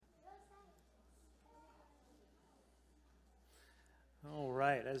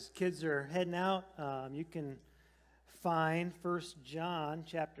right, as kids are heading out, you can find 1 John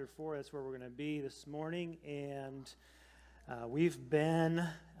chapter 4. That's where we're going to be this morning. And we've been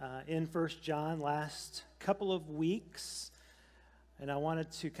in 1 John last couple of weeks. And I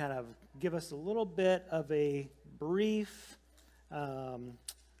wanted to kind of give us a little bit of a brief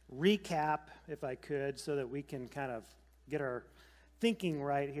recap, if I could, so that we can kind of get our thinking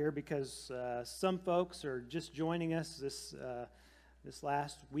right here, because some folks are just joining us. This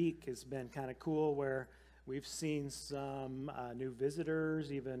last week has been kind of cool, where we've seen some new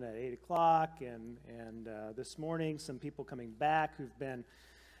visitors, even at 8 o'clock, and this morning some people coming back who've been,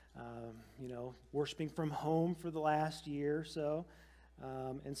 worshiping from home for the last year or so.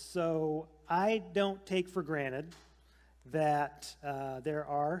 And so I don't take for granted that there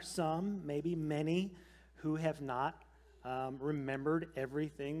are some, maybe many, who have not remembered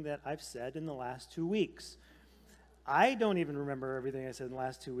everything that I've said in the last 2 weeks. I don't even remember everything I said in the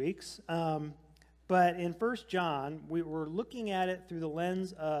last 2 weeks. But in 1 John, we were looking at it through the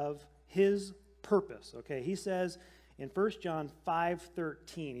lens of his purpose. Okay, he says in 1 John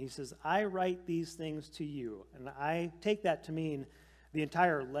 5:13, he says, "I write these things to you." And I take that to mean the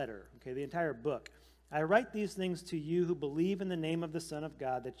entire letter, okay, the entire book. "I write these things to you who believe in the name of the Son of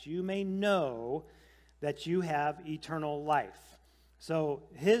God, that you may know that you have eternal life." So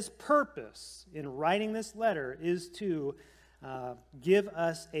his purpose in writing this letter is to give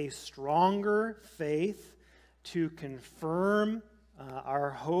us a stronger faith, to confirm our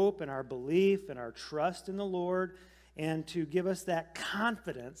hope and our belief and our trust in the Lord, and to give us that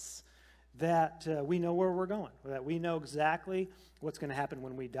confidence that we know where we're going, that we know exactly what's going to happen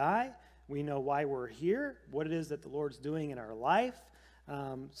when we die. We know why we're here, what it is that the Lord's doing in our life.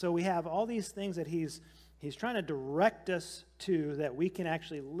 So we have all these things that He's trying to direct us to, that we can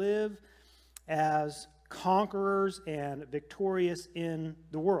actually live as conquerors and victorious in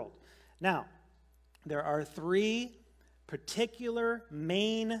the world. Now, there are three particular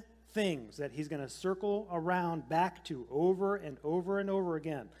main things that he's going to circle around back to over and over and over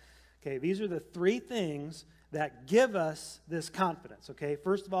again. Okay, these are the three things that give us this confidence. Okay,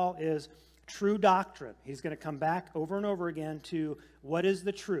 first of all is true doctrine. He's going to come back over and over again to what is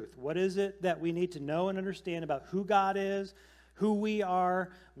the truth? What is it that we need to know and understand about who God is, who we are,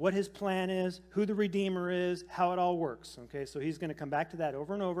 what his plan is, who the Redeemer is, how it all works. Okay, so he's going to come back to that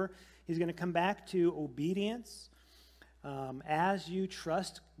over and over. He's going to come back to obedience. As you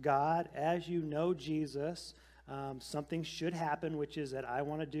trust God, as you know Jesus, something should happen, which is that I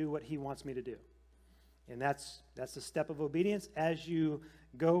want to do what he wants me to do. And that's the step of obedience. As you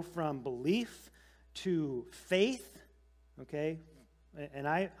go from belief to faith, okay, and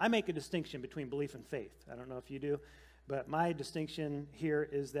I make a distinction between belief and faith. I don't know if you do, but my distinction here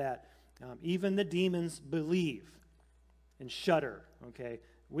is that even the demons believe and shudder, okay?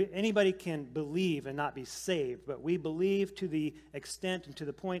 Anybody can believe and not be saved, but we believe to the extent and to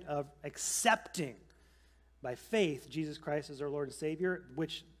the point of accepting by faith Jesus Christ as our Lord and Savior,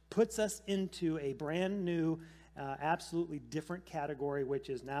 which puts us into a brand new, absolutely different category, which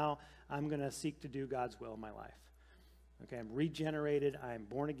is now I'm going to seek to do God's will in my life. Okay, I'm regenerated, I am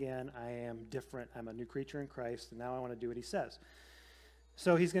born again, I am different, I'm a new creature in Christ, and now I want to do what he says.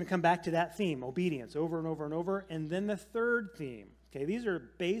 So he's going to come back to that theme, obedience, over and over and over. And then the third theme, okay, these are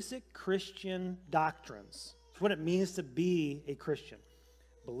basic Christian doctrines. It's what it means to be a Christian.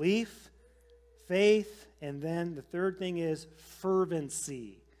 Belief, faith, and then the third thing is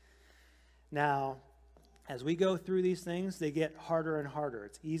fervency. Now, as we go through these things, they get harder and harder.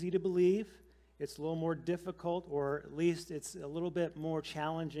 It's easy to believe. It's a little more difficult, or at least it's a little bit more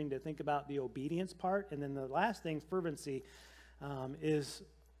challenging to think about the obedience part. And then the last thing, fervency,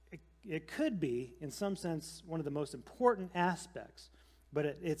 it could be, in some sense, one of the most important aspects.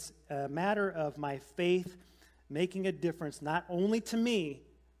 But it's a matter of my faith making a difference, not only to me,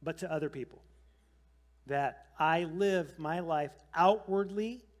 but to other people. That I live my life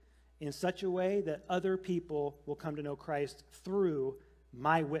outwardly in such a way that other people will come to know Christ through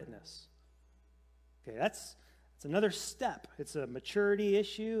my witness. Okay, that's another step. It's a maturity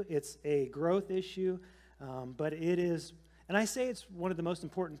issue. It's a growth issue. But it is, and I say it's one of the most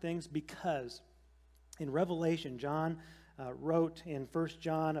important things because in Revelation, John wrote in 1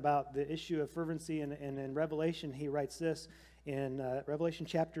 John about the issue of fervency, and in Revelation he writes this in Revelation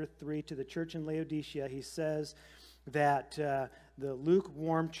chapter 3 to the church in Laodicea. He says that the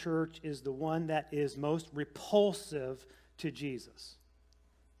lukewarm church is the one that is most repulsive to Jesus.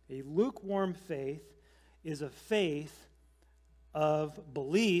 A lukewarm faith is a faith of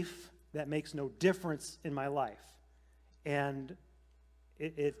belief that makes no difference in my life. And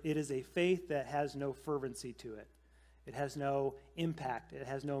it is a faith that has no fervency to it. It has no impact. It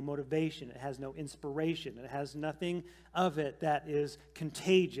has no motivation. It has no inspiration. It has nothing of it that is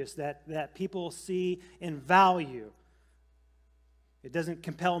contagious, that people see and value. It doesn't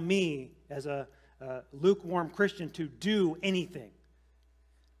compel me as a lukewarm Christian to do anything.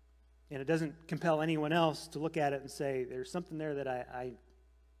 And it doesn't compel anyone else to look at it and say, there's something there that I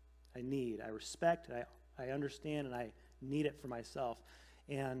need, I respect, I understand, and I need it for myself.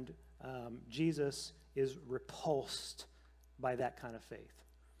 And Jesus is repulsed by that kind of faith.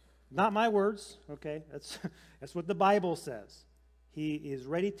 Not my words, okay? That's what the Bible says. He is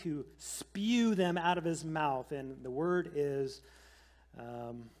ready to spew them out of his mouth, and the word is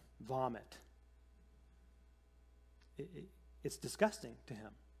vomit. It's disgusting to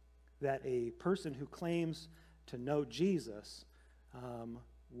him that a person who claims to know Jesus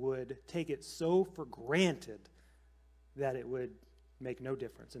would take it so for granted that it would make no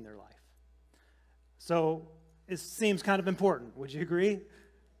difference in their life. So it seems kind of important. Would you agree?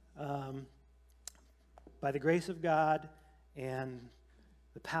 By the grace of God and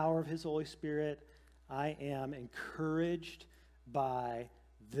the power of his Holy Spirit, I am encouraged by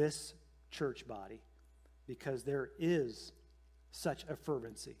this church body because there is such a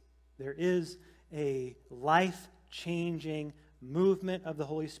fervency. There is a life-changing movement of the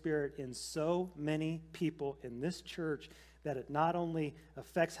Holy Spirit in so many people in this church that it not only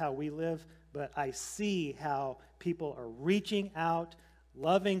affects how we live, but I see how people are reaching out,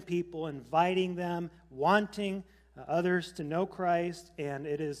 loving people, inviting them, wanting others to know Christ, and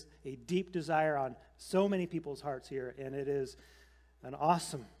it is a deep desire on so many people's hearts here, and it is an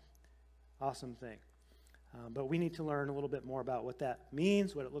awesome, awesome thing. But we need to learn a little bit more about what that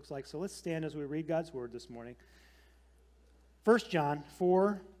means, what it looks like. So let's stand as we read God's word this morning. 1 John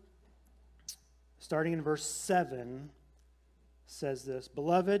 4, starting in verse 7, says this,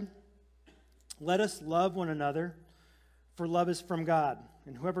 "Beloved, let us love one another, for love is from God,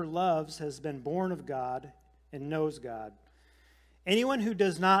 and whoever loves has been born of God and knows God. Anyone who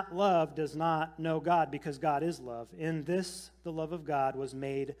does not love does not know God, because God is love. In this, the love of God was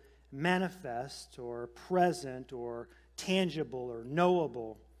made manifest or present or tangible or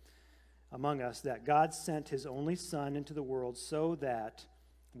knowable among us, that God sent his only Son into the world so that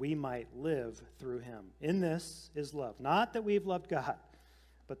we might live through him. In this is love, not that we've loved God,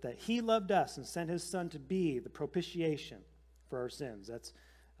 but that he loved us and sent his Son to be the propitiation for our sins." That's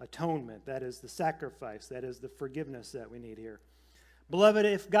atonement. That is the sacrifice. That is the forgiveness that we need here. "Beloved,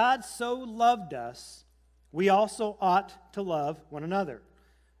 if God so loved us, we also ought to love one another.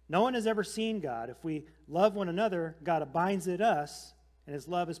 No one has ever seen God. If we love one another, God abides in us, and his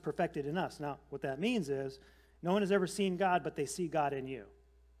love is perfected in us." Now, what that means is, no one has ever seen God, but they see God in you.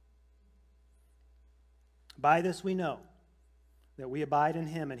 "By this we know that we abide in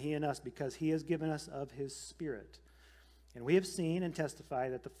him and he in us, because he has given us of his Spirit. And we have seen and testify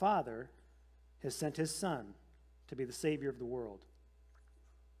that the Father has sent his Son to be the Savior of the world.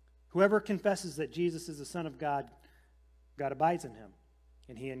 Whoever confesses that Jesus is the Son of God, God abides in him,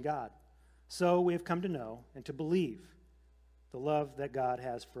 and he in God. So we have come to know and to believe the love that God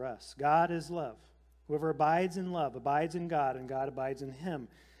has for us. God is love. Whoever abides in love abides in God, and God abides in him.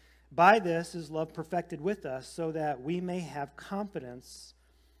 By this is love perfected with us, so that we may have confidence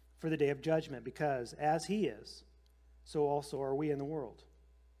for the day of judgment, because as he is, so also are we in the world.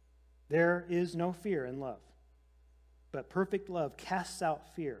 There is no fear in love, but perfect love casts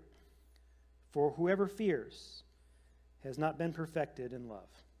out fear. For whoever fears has not been perfected in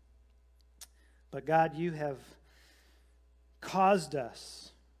love. But God, you have caused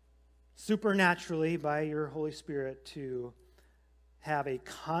us supernaturally by your Holy Spirit to have a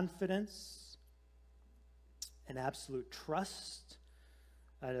confidence, an absolute trust,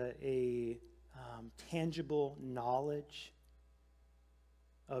 a tangible knowledge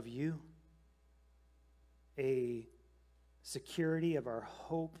of you, a security of our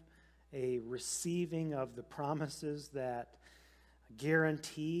hope, a receiving of the promises that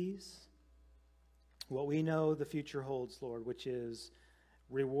guarantees what we know the future holds, Lord, which is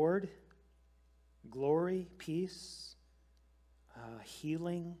reward, glory, peace,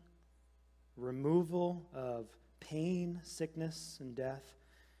 healing, removal of pain, sickness, and death,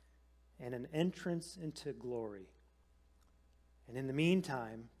 and an entrance into glory. And in the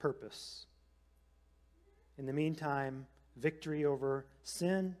meantime, purpose. In the meantime, victory over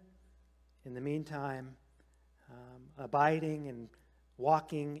sin. In the meantime, abiding and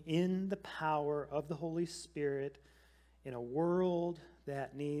walking in the power of the Holy Spirit in a world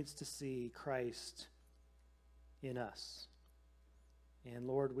that needs to see Christ in us. And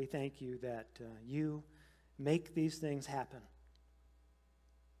Lord, we thank you that you make these things happen.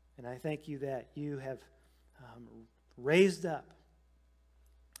 And I thank you that you have raised up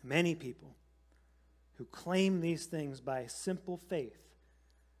many people who claim these things by simple faith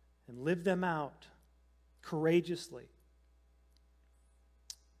and live them out courageously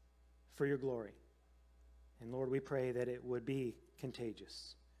for your glory. And Lord, we pray that it would be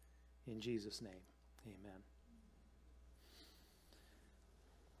contagious. In Jesus' name, amen.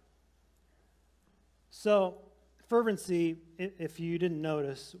 So, fervency, if you didn't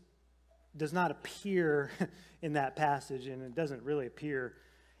notice, does not appear in that passage, and it doesn't really appear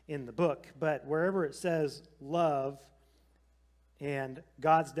in the book. But wherever it says love and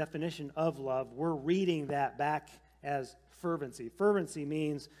God's definition of love, we're reading that back as fervency. Fervency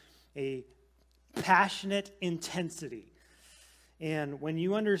means a passionate intensity. And when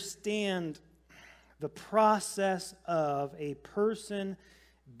you understand the process of a person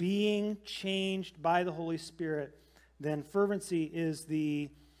being changed by the Holy Spirit, then fervency is the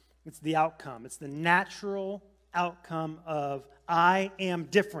outcome. It's the natural outcome of I am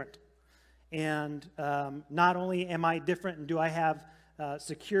different. And not only am I different and do I have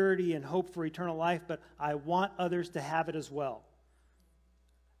security and hope for eternal life, but I want others to have it as well.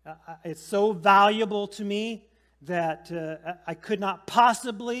 It's so valuable to me that I could not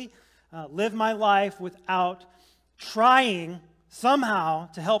possibly live my life without trying somehow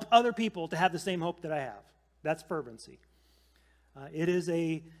to help other people to have the same hope that I have. That's fervency. It is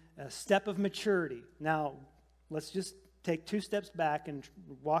a step of maturity. Now, let's just take 2 steps back and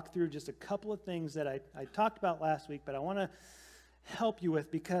walk through just a couple of things that I talked about last week, but I want to help you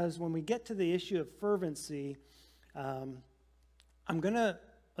with, because when we get to the issue of fervency, I'm going to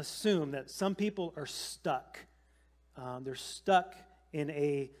assume that some people are stuck. They're stuck in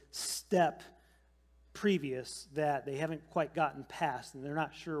a step previous that they haven't quite gotten past, and they're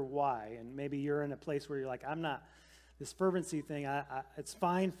not sure why. And maybe you're in a place where you're like, I'm not, this fervency thing, it's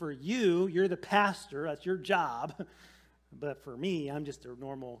fine for you. You're the pastor. That's your job. But for me, I'm just a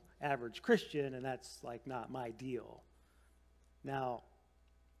normal, average Christian, and that's like not my deal. Now,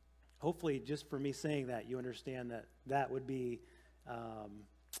 hopefully just for me saying that, you understand that that would be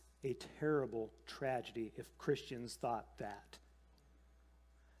a terrible tragedy if Christians thought that.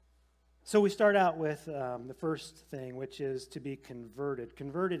 So we start out with the first thing, which is to be converted.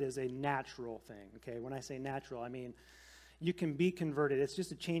 Converted is a natural thing, okay? When I say natural, I mean you can be converted. It's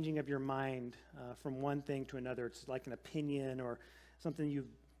just a changing of your mind from one thing to another. It's like an opinion or something you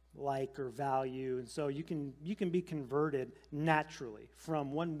like or value. And so you can be converted naturally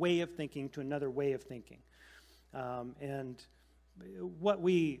from one way of thinking to another way of thinking. And what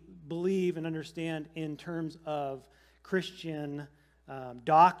we believe and understand in terms of Christian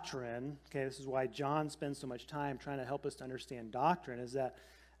doctrine, okay, this is why John spends so much time trying to help us to understand doctrine, is that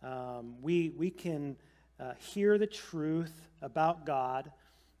we can hear the truth about God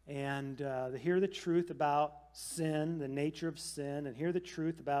and hear the truth about sin, the nature of sin, and hear the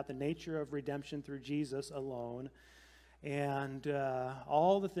truth about the nature of redemption through Jesus alone, and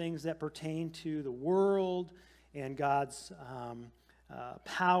all the things that pertain to the world and God's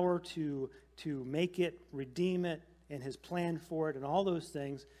power to make it, redeem it, and his plan for it, and all those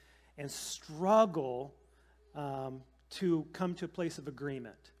things, and struggle to come to a place of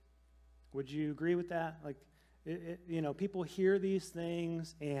agreement. Would you agree with that? Like, people hear these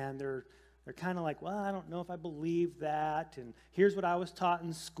things, and they're kind of like, well, I don't know if I believe that, and here's what I was taught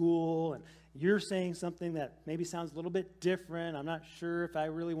in school, and you're saying something that maybe sounds a little bit different. I'm not sure if I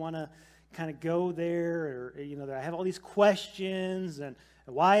really want to kind of go there, or, I have all these questions, and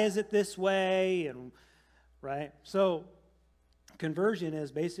why is it this way, and right? So conversion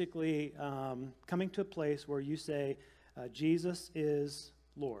is basically coming to a place where you say, Jesus is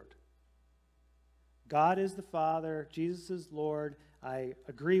Lord. God is the Father. Jesus is Lord. I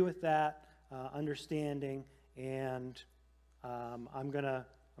agree with that understanding, and I'm gonna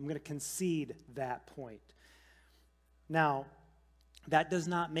concede that point. Now, that does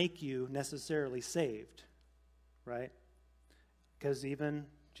not make you necessarily saved, right? Because even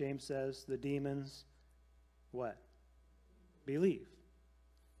James says the demons, what? Believe.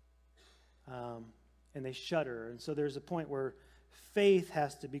 And they shudder. And so there's a point where faith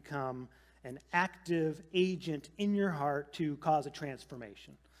has to become an active agent in your heart to cause a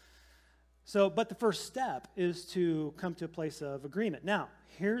transformation. So, but the first step is to come to a place of agreement. Now,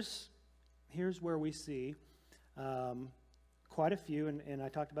 here's where we see quite a few, and I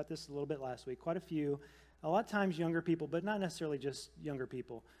talked about this a little bit last week, quite a few, a lot of times younger people, but not necessarily just younger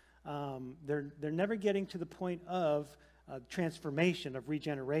people. They're never getting to the point of transformation, of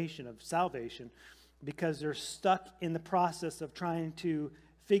regeneration, of salvation, because they're stuck in the process of trying to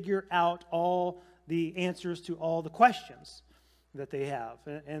figure out all the answers to all the questions. that they have.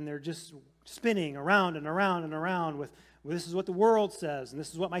 And they're just spinning around and around and around with, well, this is what the world says, and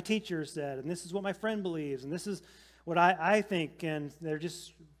this is what my teacher said, and this is what my friend believes, and this is what I think. And they're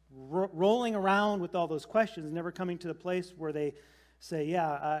just rolling around with all those questions, never coming to the place where they say,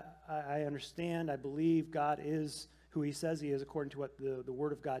 yeah, I understand, I believe God is who he says he is according to what the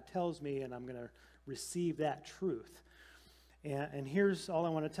Word of God tells me, and I'm going to receive that truth. And here's all I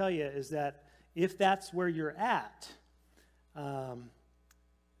want to tell you is that if that's where you're at,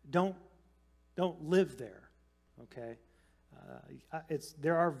 don't live there, okay?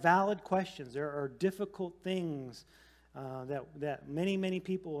 There are valid questions. There are difficult things that many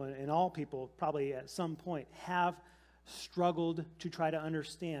people and all people probably at some point have struggled to try to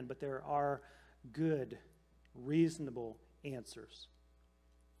understand, but there are good, reasonable answers.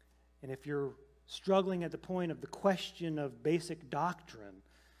 And if you're struggling at the point of the question of basic doctrine,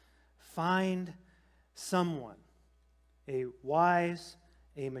 find someone, a wise,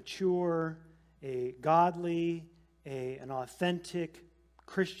 a mature, a godly, an authentic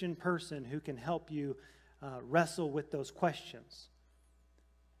Christian person who can help you wrestle with those questions.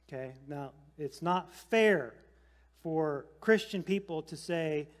 Okay? Now, it's not fair for Christian people to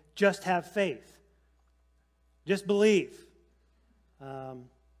say, just have faith. Just believe.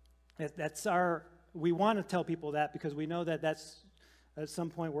 We want to tell people that because we know that that's at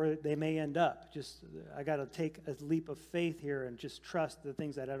some point where they may end up. I got to take a leap of faith here and just trust the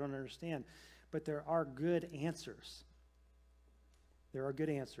things that I don't understand. But there are good answers. There are good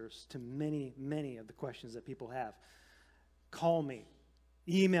answers to many of the questions that people have. Call me,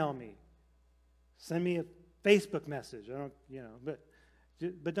 email me, send me a Facebook message.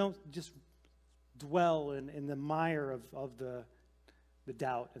 But don't just dwell in the mire of the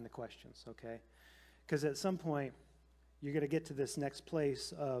doubt and the questions, okay? Because at some point, you're going to get to this next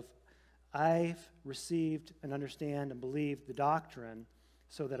place of, I've received and understand and believe the doctrine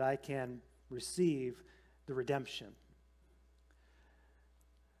so that I can receive the redemption.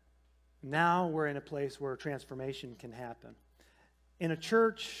 Now we're in a place where transformation can happen. In a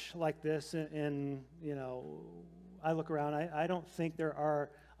church like this, I look around, I don't think there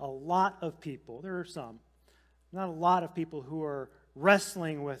are a lot of people, there are some, not a lot of people who are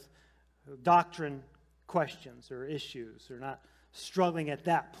wrestling with doctrine questions or issues, or not struggling at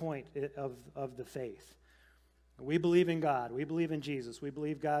that point of the faith. We believe in God. We believe in Jesus. We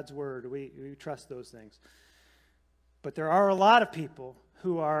believe God's Word. We trust those things. But there are a lot of people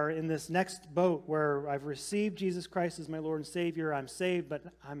who are in this next boat where I've received Jesus Christ as my Lord and Savior. I'm saved, but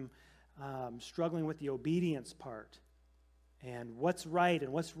I'm struggling with the obedience part. And what's right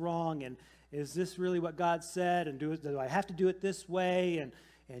and what's wrong, and is this really what God said, and do I have to do it this way, and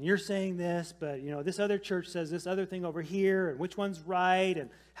you're saying this, but this other church says this other thing over here, and which one's right, and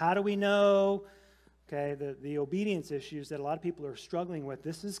how do we know? Okay, the obedience issues that a lot of people are struggling with,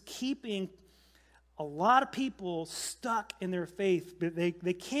 this is keeping a lot of people stuck in their faith.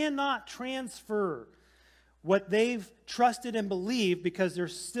 They cannot transfer what they've trusted and believed because they're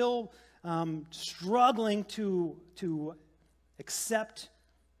still struggling to accept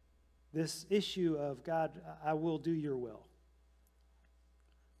this issue of, God, I will do your will.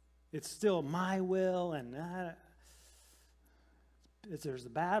 It's still my will, and there's a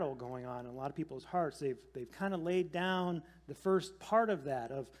battle going on in a lot of people's hearts. They've kind of laid down the first part of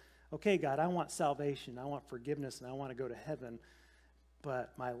that of, okay, God, I want salvation, I want forgiveness, and I want to go to heaven.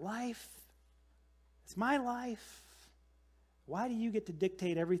 But my life, it's my life. Why do you get to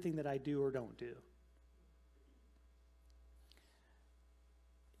dictate everything that I do or don't do?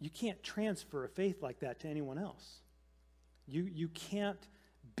 You can't transfer a faith like that to anyone else. You can't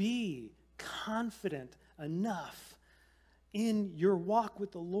be confident enough in your walk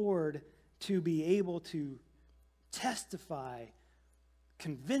with the Lord to be able to testify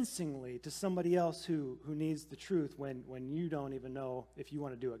convincingly to somebody else who needs the truth when you don't even know if you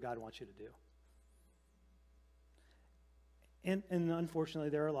want to do what God wants you to do. And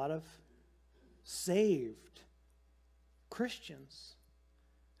unfortunately, there are a lot of saved Christians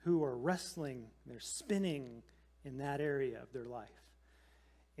who are wrestling, they're spinning in that area of their life.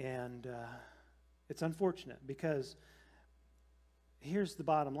 And it's unfortunate because here's the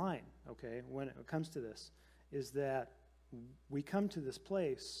bottom line, okay, when it comes to this, is that we come to this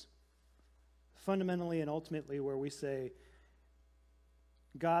place fundamentally and ultimately where we say,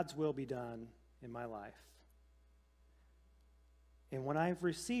 God's will be done in my life. And when I've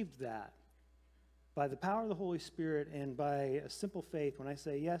received that, by the power of the Holy Spirit and by a simple faith, when I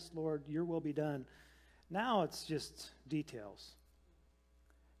say, yes, Lord, your will be done, now it's just details.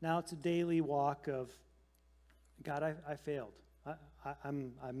 Now it's a daily walk of, God, I failed.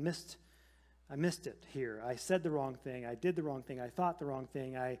 I missed I missed it here. I said the wrong thing. I did the wrong thing. I thought the wrong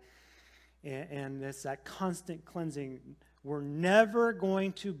thing. And it's that constant cleansing. We're never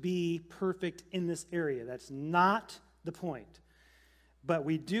going to be perfect in this area. That's not the point. But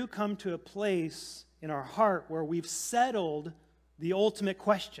we do come to a place in our heart where we've settled the ultimate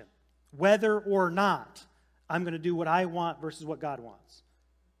question, whether or not I'm going to do what I want versus what God wants.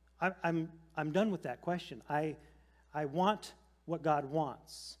 I'm done with that question. I want what God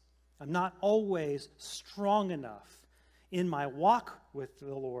wants. I'm not always strong enough in my walk with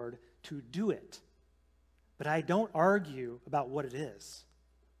the Lord to do it. But I don't argue about what it is.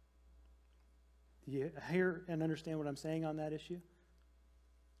 Do you hear and understand what I'm saying on that issue?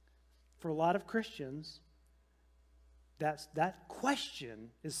 For a lot of Christians, that question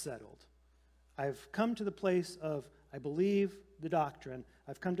is settled. I've come to the place of, I believe the doctrine.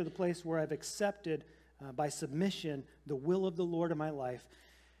 I've come to the place where I've accepted by submission the will of the Lord in my life.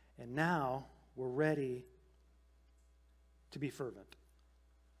 And now we're ready to be fervent,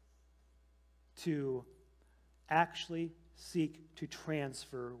 to actually seek to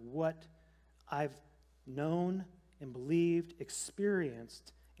transfer what I've known and believed,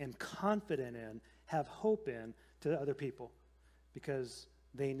 experienced, and confident in, have hope in, to other people because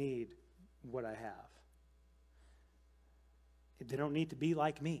they need what I have. They don't need to be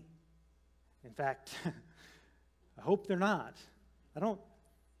like me. In fact, I hope they're not. I don't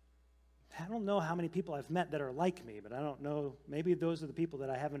know how many people I've met that are like me, but I don't know. Maybe those are the people that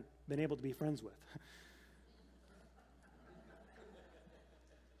I haven't been able to be friends with.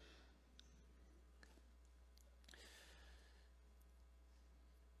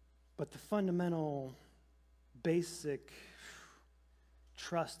 But the fundamental, basic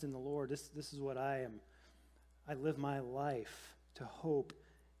trust in the Lord, this is what I am. I live my life to hope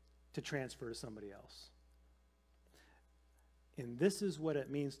to transfer to somebody else. And this is what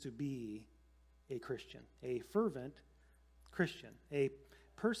it means to be a Christian, a fervent Christian, a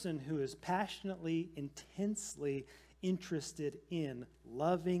person who is passionately, intensely interested in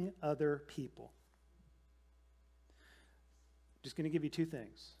loving other people. Just going to give you two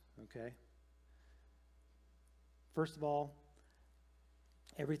things, okay? First of all,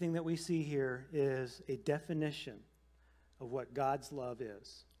 everything that we see here is a definition of what God's love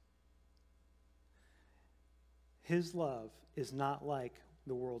is. His love is not like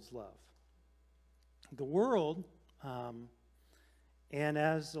the world's love. The world, and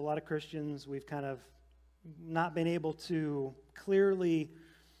as a lot of Christians, we've kind of not been able to clearly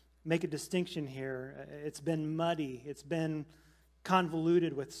make a distinction here. It's been muddy. It's been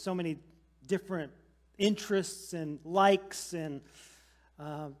convoluted with so many different interests and likes and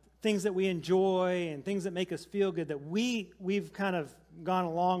things that we enjoy and things that make us feel good, that we've kind of gone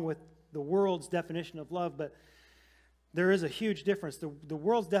along with the world's definition of love, but there is a huge difference. The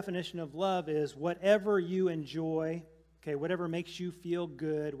world's definition of love is whatever you enjoy, okay, whatever makes you feel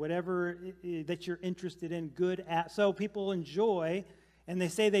good, whatever that you're interested in, good at. So people enjoy, and they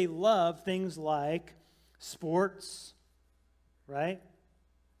say they love things like sports, right?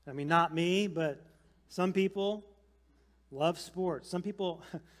 I mean, not me, but some people love sports. Some people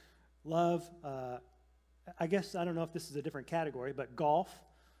love, I guess, I don't know if this is a different category, but golf.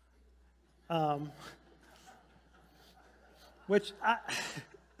 Which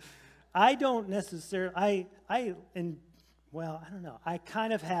I don't necessarily, well, I don't know. I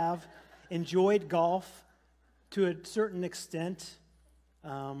kind of have enjoyed golf to a certain extent,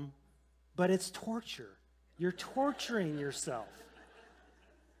 but it's torture. You're torturing yourself.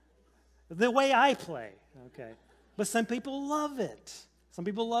 The way I play, okay. But some people love it. Some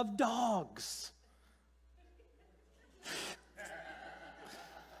people love dogs.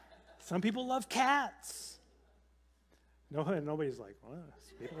 Some people love cats. No, nobody's like, what?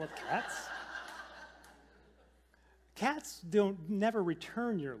 People love cats? Cats never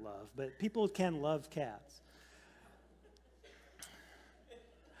return your love, but people can love cats.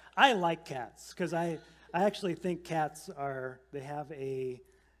 I like cats because I actually think cats they're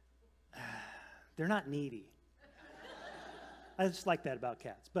not needy. I just like that about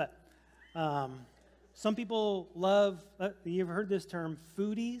cats. But some people love, you ever heard this term,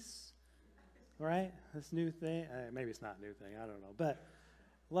 foodies? Right? This new thing. Maybe it's not a new thing. I don't know. But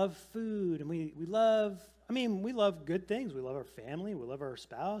love food. And we love good things. We love our family. We love our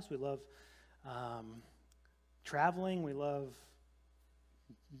spouse. We love traveling. We love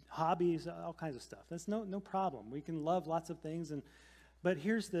hobbies, all kinds of stuff. That's no problem. We can love lots of things. But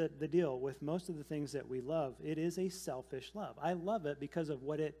here's the deal. With most of the things that we love, it is a selfish love. I love it because of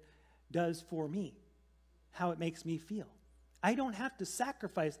what it does for me, how it makes me feel. I don't have to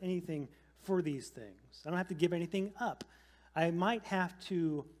sacrifice anything for these things. I don't have to give anything up. I might have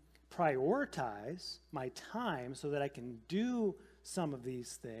to prioritize my time so that I can do some of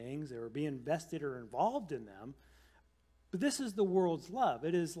these things or be invested or involved in them. But this is the world's love.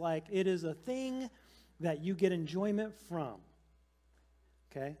 It is a thing that you get enjoyment from.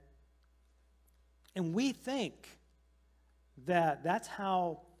 Okay? And we think that that's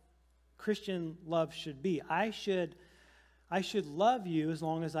how Christian love should be. I should love you as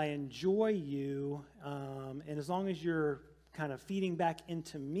long as I enjoy you, and as long as you're kind of feeding back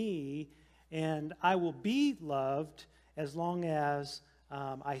into me, and I will be loved as long as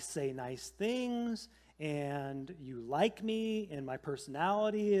I say nice things, and you like me, and my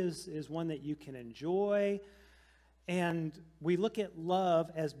personality is one that you can enjoy. And we look at love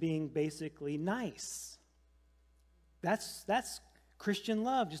as being basically nice. That's Christian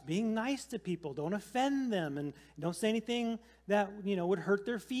love, just being nice to people. Don't offend them, and don't say anything that, would hurt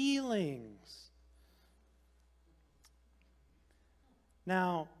their feelings.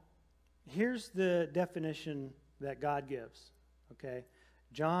 Now, here's the definition that God gives, okay?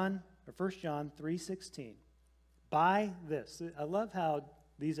 1 John 3:16. By this, I love how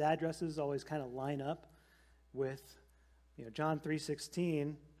these addresses always kind of line up with, John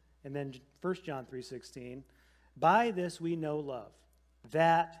 3:16 and then 1 John 3:16. By this we know love,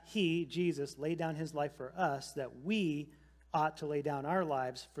 that he, Jesus, laid down his life for us, that we ought to lay down our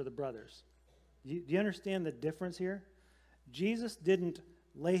lives for the brothers. Do you understand the difference here? Jesus didn't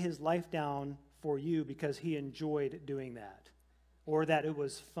lay his life down for you because he enjoyed doing that, or that it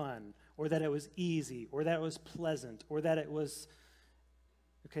was fun, or that it was easy, or that it was pleasant, or that it was...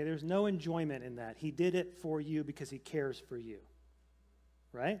 Okay, there's no enjoyment in that. He did it for you because he cares for you,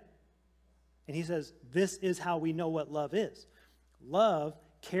 right? And he says, this is how we know what love is. Love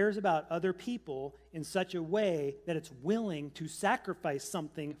cares about other people in such a way that it's willing to sacrifice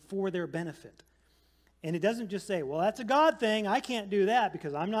something for their benefit. And it doesn't just say, well, that's a God thing. I can't do that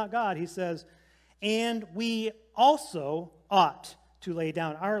because I'm not God. He says, and we also ought to lay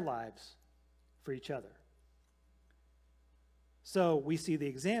down our lives for each other. So we see the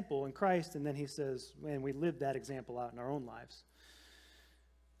example in Christ, and then he says, and we live that example out in our own lives.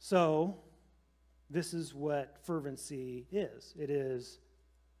 So this is what fervency is. It is,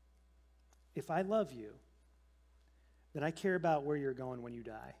 if I love you, then I care about where you're going when you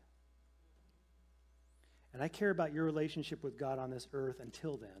die. And I care about your relationship with God on this earth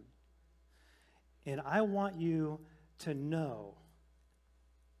until then. And I want you to know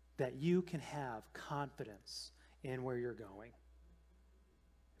that you can have confidence in where you're going.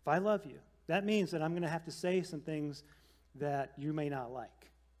 If I love you, that means that I'm going to have to say some things that you may not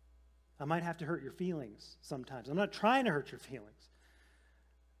like. I might have to hurt your feelings sometimes. I'm not trying to hurt your feelings.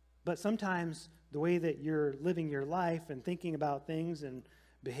 But sometimes the way that you're living your life and thinking about things and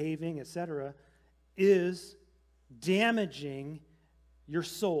behaving, etc., is damaging your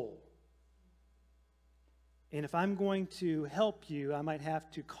soul. And if I'm going to help you, I might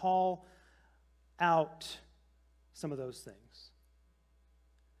have to call out some of those things.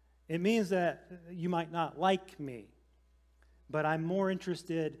 It means that you might not like me, but I'm more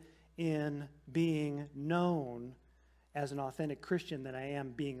interested in being known as an authentic Christian than I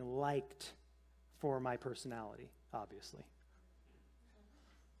am being liked for my personality, obviously.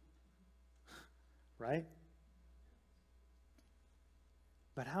 Right?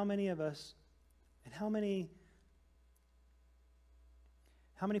 But how many of us, and how many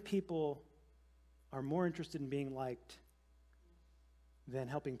people are more interested in being liked than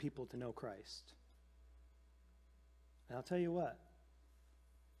helping people to know Christ? And I'll tell you what.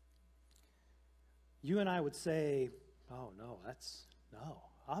 You and I would say, oh, no,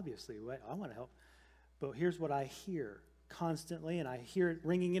 obviously, I want to help. But here's what I hear constantly, and I hear it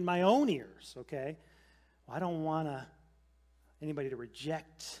ringing in my own ears, okay? Well, I don't want anybody to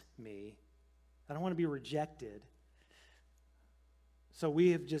reject me. I don't want to be rejected. So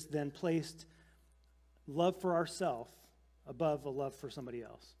we have just then placed love for ourselves above a love for somebody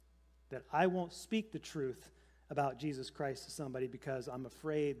else. That I won't speak the truth about Jesus Christ to somebody because I'm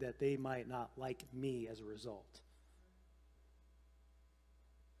afraid that they might not like me as a result.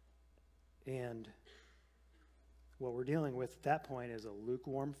 And what we're dealing with at that point is a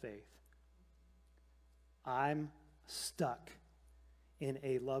lukewarm faith. I'm stuck in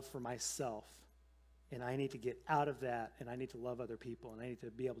a love for myself, and I need to get out of that, and I need to love other people, and I need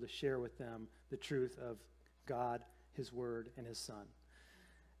to be able to share with them the truth of God, His Word, and His Son.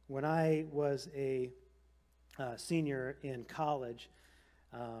 When I was a senior in college,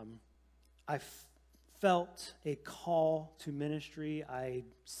 I felt a call to ministry. I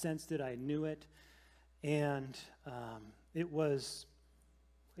sensed it. I knew it. And it was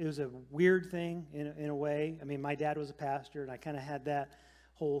a weird thing in a way. I mean, my dad was a pastor, and I kind of had that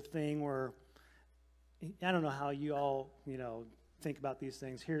whole thing where, I don't know how you all, think about these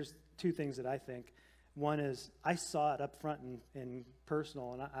things. Here's two things that I think. One is I saw it up front and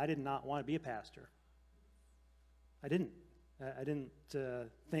personal, and I did not want to be a pastor. I didn't. I didn't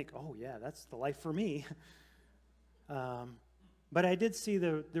think, oh, yeah, that's the life for me. But I did see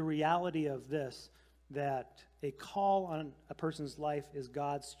the reality of this, that a call on a person's life is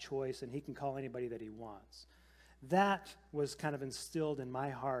God's choice, and he can call anybody that he wants. That was kind of instilled in my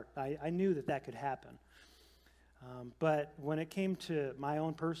heart. I knew that could happen. But when it came to my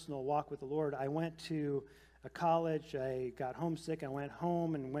own personal walk with the Lord, I went to a college. I got homesick. I went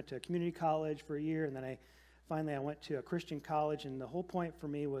home and went to a community college for a year, and then finally I went to a Christian college. And the whole point for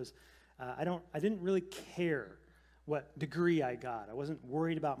me was I didn't really care what degree I got. I wasn't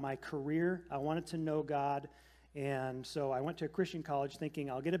worried about my career. I wanted to know God. And so I went to a Christian college thinking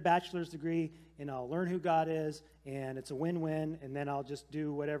I'll get a bachelor's degree and I'll learn who God is, and it's a win-win, and then I'll just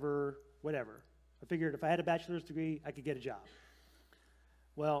do whatever. I figured if I had a bachelor's degree, I could get a job.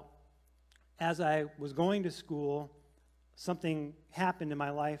 Well, as I was going to school, something happened in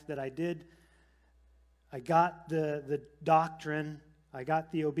my life that I got the doctrine, I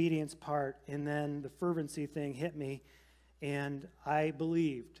got the obedience part, and then the fervency thing hit me, and I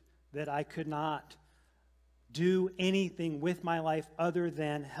believed that I could not do anything with my life other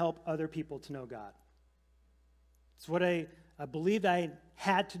than help other people to know God. It's what I believed I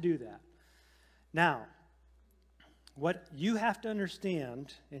had to do that. Now, what you have to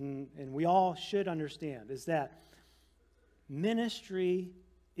understand, and we all should understand, is that ministry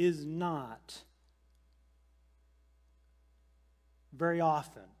is not very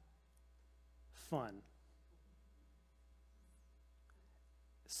often fun.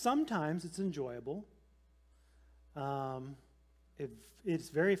 Sometimes it's enjoyable. It's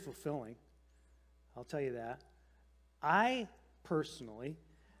very fulfilling. I'll tell you that. I personally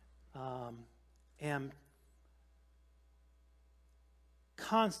am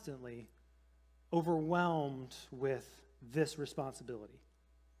constantly overwhelmed with this responsibility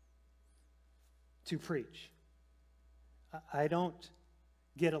to preach. I don't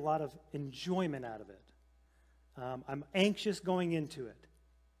get a lot of enjoyment out of it. I'm anxious going into it,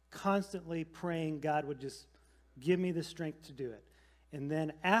 constantly praying God would just give me the strength to do it. And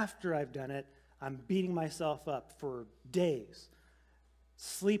then after I've done it, I'm beating myself up for days,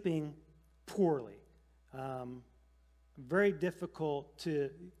 sleeping poorly. Very difficult to,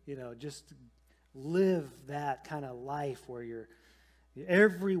 just live that kind of life where you're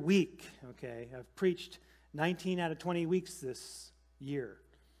every week, okay? I've preached 19 out of 20 weeks this year.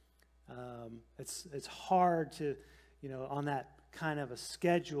 It's hard to, on that kind of a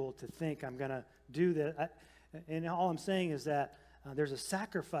schedule to think I'm going to do that. And all I'm saying is that there's a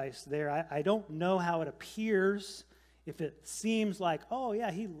sacrifice there. I don't know how it appears. If it seems like, oh, yeah,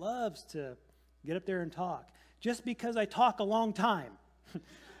 he loves to get up there and talk. Just because I talk a long time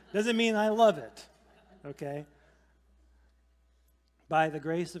doesn't mean I love it, okay? By the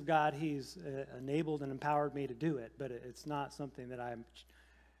grace of God, he's enabled and empowered me to do it, but it's not something that I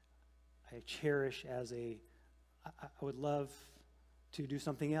cherish as I would love to do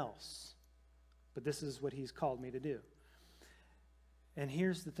something else, but this is what he's called me to do. And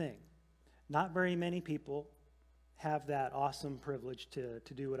here's the thing. Not very many people have that awesome privilege to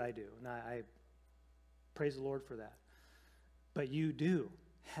do what I do, and I praise the Lord for that. But you do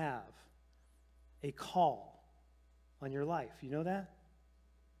have a call on your life. You know that?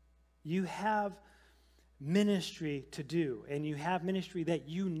 You have ministry to do, and you have ministry that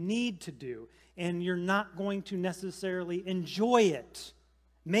you need to do, and you're not going to necessarily enjoy it.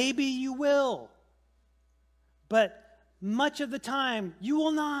 Maybe you will, but much of the time you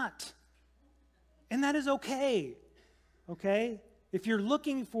will not. And that is okay, okay? If you're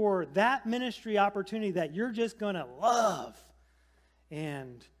looking for that ministry opportunity that you're just going to love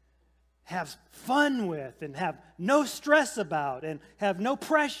and have fun with and have no stress about and have no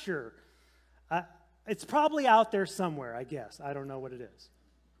pressure, it's probably out there somewhere, I guess. I don't know what it is.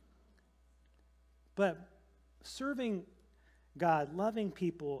 But serving God, loving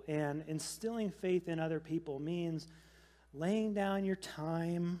people, and instilling faith in other people means laying down your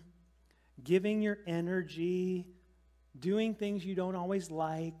time, giving your energy, doing things you don't always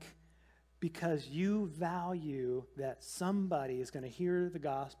like, because you value that somebody is going to hear the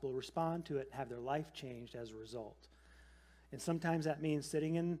gospel, respond to it, and have their life changed as a result. And sometimes that means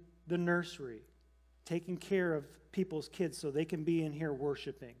sitting in the nursery, taking care of people's kids so they can be in here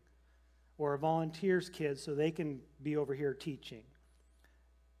worshiping, or a volunteer's kids so they can be over here teaching,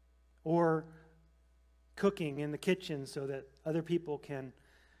 or cooking in the kitchen so that other people can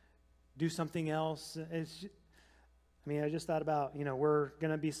do something else. I mean, I just thought about, we're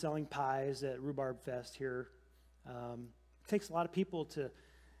going to be selling pies at Rhubarb Fest here. It takes a lot of people to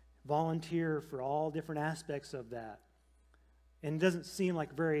volunteer for all different aspects of that. And it doesn't seem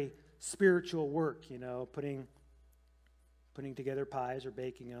like very spiritual work, putting together pies or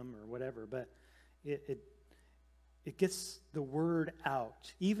baking them or whatever. But it gets the word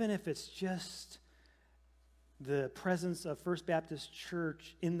out, even if it's just the presence of First Baptist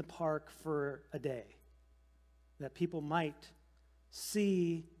Church in the park for a day, that people might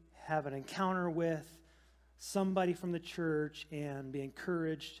see, have an encounter with somebody from the church and be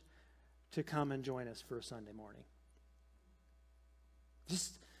encouraged to come and join us for a Sunday morning.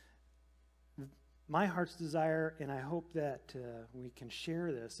 Just my heart's desire, and I hope that we can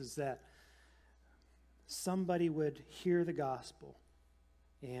share this, is that somebody would hear the gospel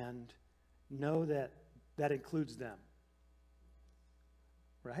and know that that includes them.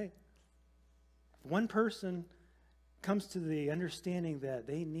 Right? If one person comes to the understanding that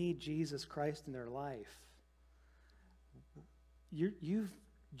they need Jesus Christ in their life, you've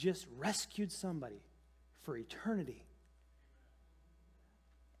just rescued somebody for eternity.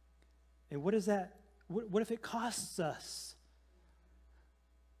 And what is that? What if it costs us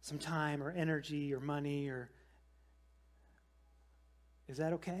some time or energy or money? Or is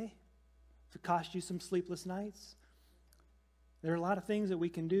that okay? If it costs you some sleepless nights? There are a lot of things that we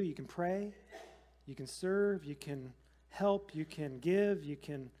can do. You can pray, you can serve, you can help, you can give,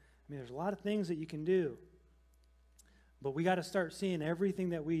 there's a lot of things that you can do. But we got to start seeing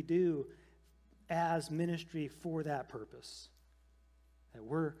everything that we do as ministry for that purpose. That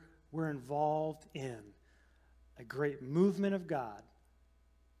we're involved in a great movement of God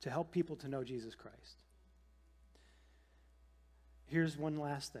to help people to know Jesus Christ. Here's one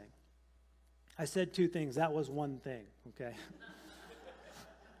last thing. I said two things. That was one thing, okay?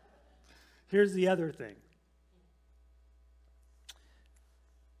 Here's the other thing.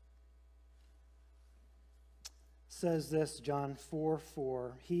 Says this, John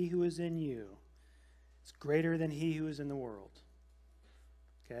 4:4, he who is in you is greater than he who is in the world.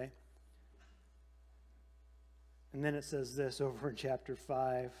 Okay? And then it says this over in chapter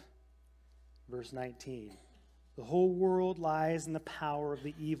 5, verse 19. The whole world lies in the power of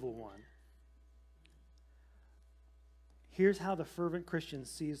the evil one. Here's how the fervent Christian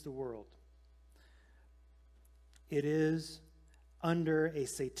sees the world. It is under a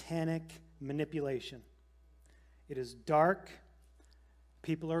satanic manipulation. It is dark.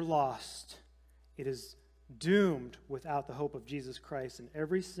 People are lost. It is doomed without the hope of Jesus Christ, and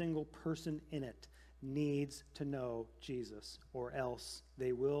every single person in it needs to know Jesus, or else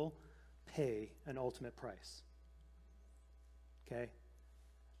they will pay an ultimate price. Okay?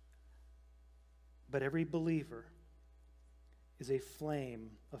 But every believer is a flame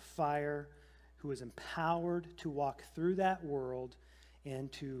of fire who is empowered to walk through that world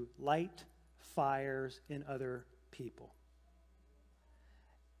and to light fires in other people.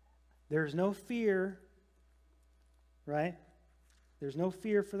 There's no fear, right? There's no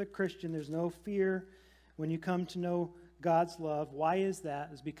fear for the Christian. There's no fear when you come to know God's love. Why is that?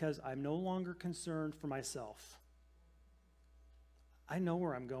 It's because I'm no longer concerned for myself. I know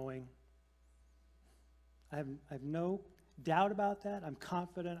where I'm going. I have no doubt about that. I'm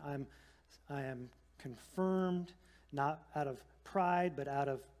confident. I am confirmed, not out of pride, but out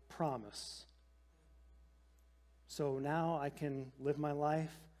of promise. So now I can live my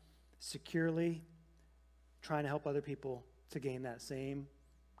life securely, trying to help other people to gain that same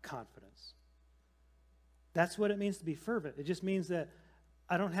confidence. That's what it means to be fervent. It just means that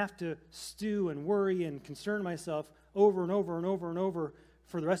I don't have to stew and worry and concern myself over and over and over and over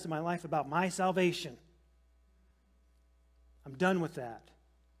for the rest of my life about my salvation. I'm done with that.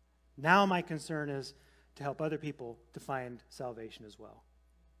 Now my concern is to help other people to find salvation as well.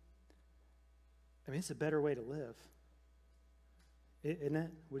 I mean, it's a better way to live. Isn't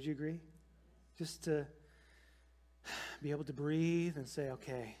it? Would you agree? Just to be able to breathe and say,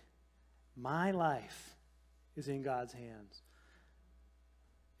 okay, my life is in God's hands.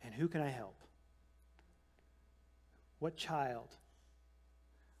 And who can I help? What child?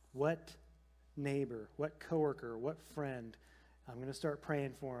 What neighbor? What coworker? What friend? I'm going to start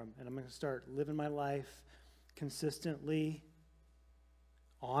praying for them, and I'm going to start living my life consistently,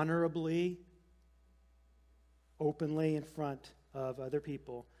 honorably, openly in front of other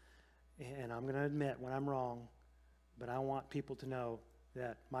people. And I'm going to admit when I'm wrong, but I want people to know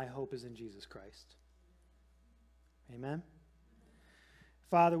that my hope is in Jesus Christ. Amen?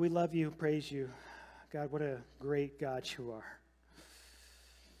 Father, we love you, praise you. God, what a great God you are.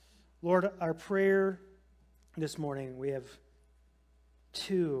 Lord, our prayer this morning, we have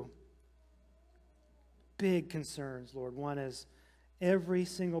two big concerns, Lord. One is every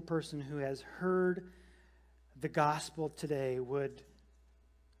single person who has heard the gospel today would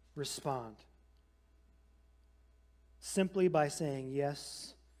respond simply by saying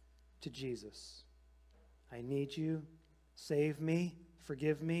yes to Jesus. I need you. Save me.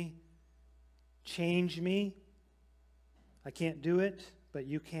 Forgive me. Change me. I can't do it, but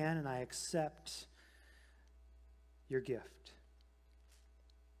you can, and I accept your gift.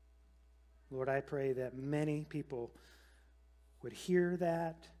 Lord, I pray that many people would hear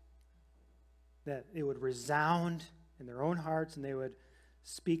that it would resound in their own hearts, and they would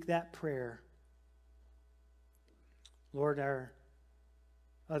speak that prayer. Lord, our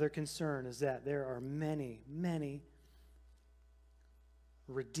other concern is that there are many, many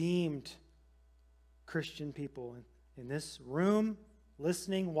redeemed Christian people in this room,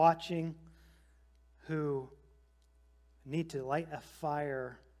 listening, watching, who need to light a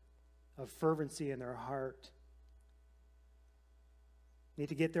fire of fervency in their heart, need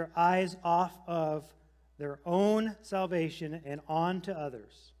to get their eyes off of their own salvation and on to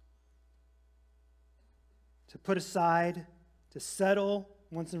others, to put aside, to settle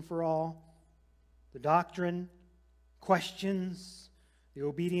once and for all the doctrine, questions, the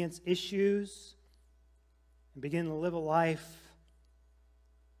obedience issues, and begin to live a life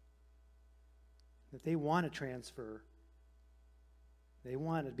that they want to transfer. They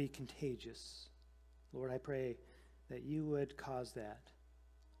want to be contagious. Lord, I pray that you would cause that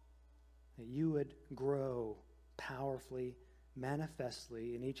you would grow powerfully,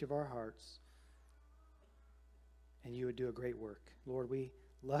 manifestly in each of our hearts, and you would do a great work. Lord, we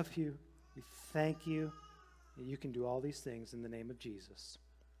love you. We thank you that you can do all these things in the name of Jesus.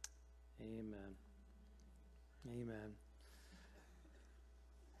 Amen. Amen.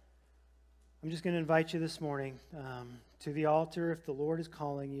 I'm just going to invite you this morning to the altar. If the Lord is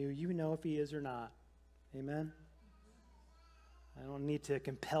calling you, you know if he is or not. Amen. I don't need to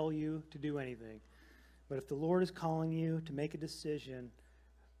compel you to do anything. But if the Lord is calling you to make a decision,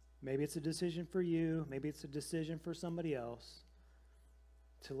 maybe it's a decision for you, maybe it's a decision for somebody else,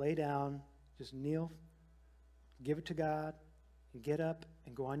 to lay down, just kneel, give it to God, and get up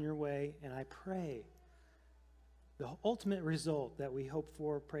and go on your way. And I pray the ultimate result that we hope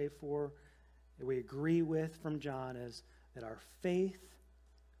for, pray for, that we agree with from John is that our faith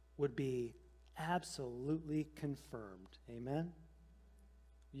would be absolutely confirmed. Amen?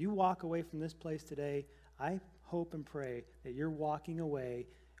 You walk away from this place today, I hope and pray that you're walking away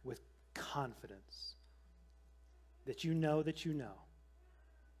with confidence. That you know that you know.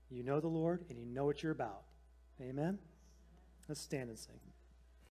 You know the Lord and you know what you're about. Amen? Let's stand and sing.